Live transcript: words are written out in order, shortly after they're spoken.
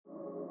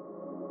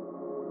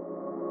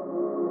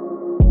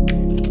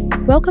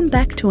Welcome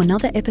back to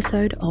another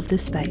episode of The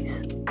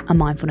Space, a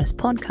mindfulness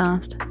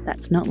podcast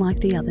that's not like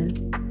the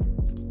others.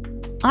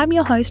 I'm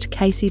your host,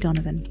 Casey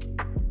Donovan.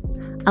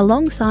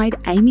 Alongside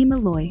Amy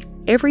Malloy,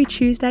 every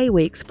Tuesday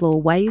we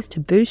explore ways to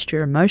boost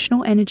your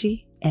emotional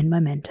energy and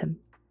momentum.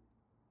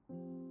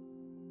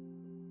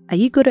 Are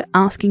you good at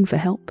asking for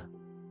help?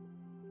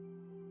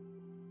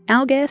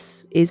 Our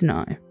guess is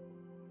no.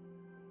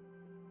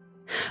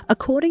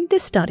 According to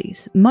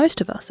studies,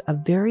 most of us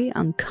are very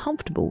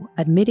uncomfortable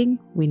admitting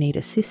we need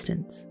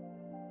assistance.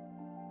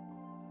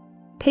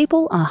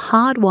 People are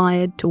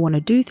hardwired to want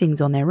to do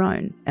things on their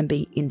own and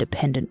be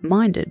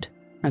independent-minded,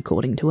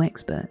 according to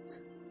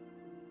experts.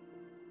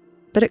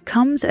 But it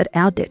comes at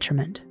our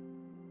detriment.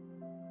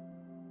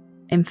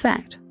 In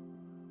fact,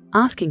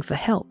 asking for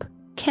help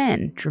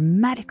can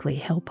dramatically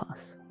help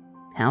us.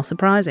 How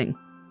surprising.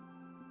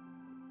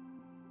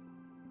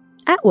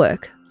 At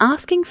work,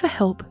 asking for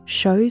help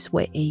shows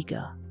we're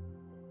eager.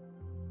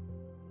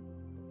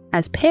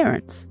 As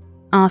parents,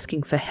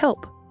 asking for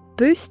help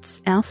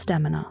boosts our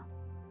stamina.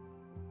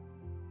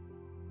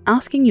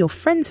 Asking your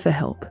friends for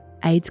help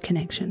aids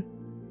connection.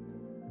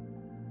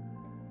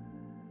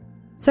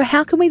 So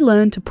how can we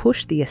learn to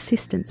push the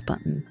assistance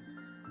button?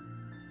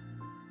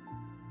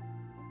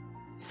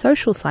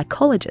 Social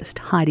psychologist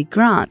Heidi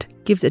Grant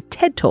gives a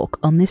TED Talk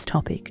on this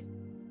topic.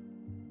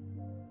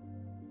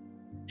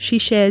 She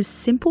shares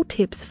simple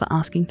tips for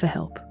asking for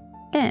help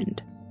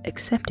and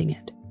accepting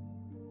it.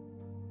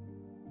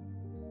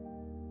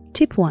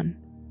 Tip 1.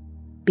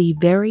 Be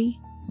very,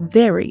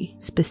 very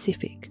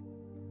specific.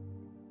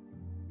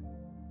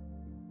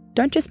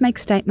 Don't just make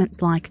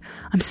statements like,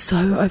 "I'm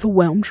so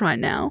overwhelmed right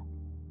now."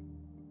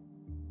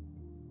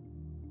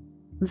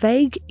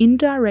 Vague,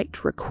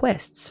 indirect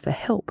requests for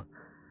help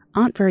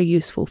aren't very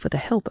useful for the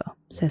helper,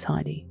 says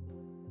Heidi.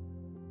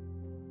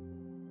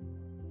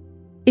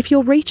 If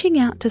you're reaching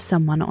out to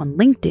someone on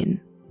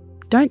LinkedIn,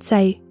 don't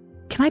say,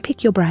 "Can I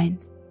pick your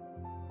brains?"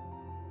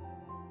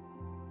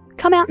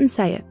 Come out and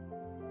say it.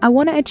 "I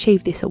want to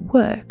achieve this at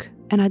work,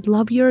 and I'd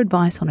love your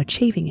advice on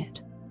achieving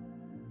it."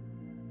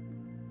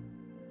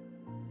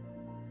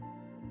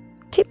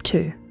 Tip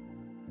 2.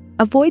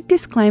 Avoid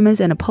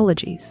disclaimers and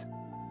apologies.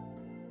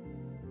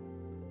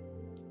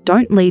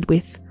 Don't lead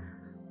with,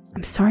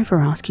 "I'm sorry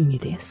for asking you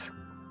this,"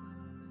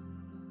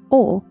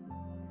 or,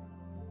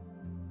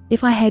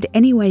 "If I had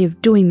any way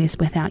of doing this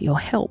without your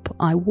help,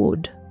 I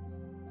would."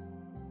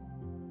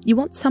 You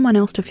want someone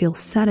else to feel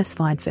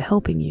satisfied for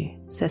helping you,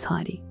 says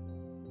Heidi.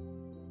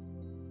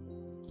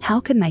 How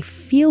can they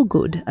feel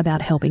good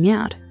about helping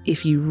out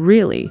if you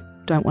really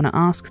don't want to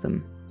ask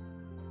them?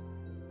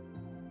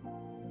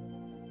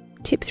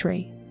 Tip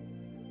 3.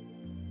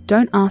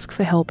 Don't ask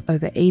for help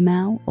over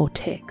email or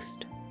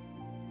text.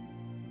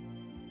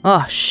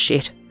 Oh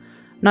shit,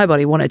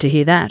 nobody wanted to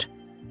hear that.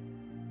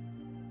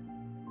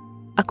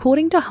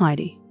 According to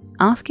Heidi,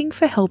 asking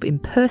for help in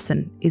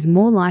person is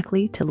more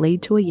likely to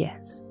lead to a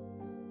yes.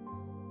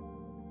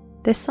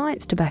 There's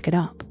science to back it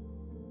up.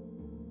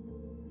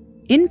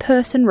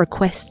 In-person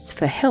requests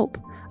for help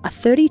are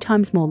 30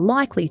 times more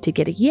likely to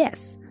get a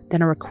yes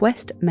than a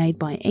request made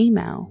by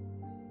email.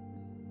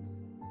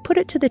 Put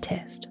it to the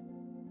test.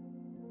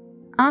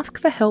 Ask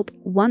for help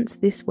once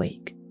this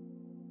week.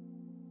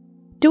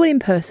 Do it in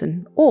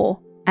person, or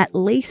at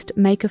least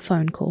make a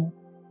phone call.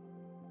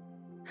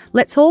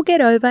 Let's all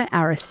get over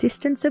our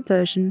assistance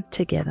aversion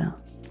together.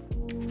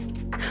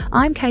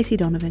 I'm Casey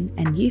Donovan,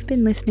 and you've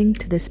been listening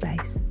to The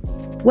Space.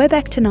 We're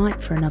back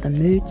tonight for another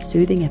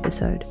mood-soothing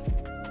episode.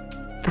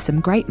 For some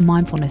great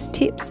mindfulness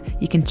tips,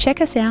 you can check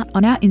us out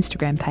on our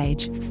Instagram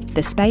page,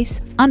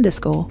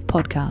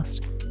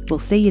 thespace_podcast. We'll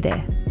see you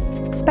there.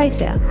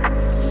 Space out.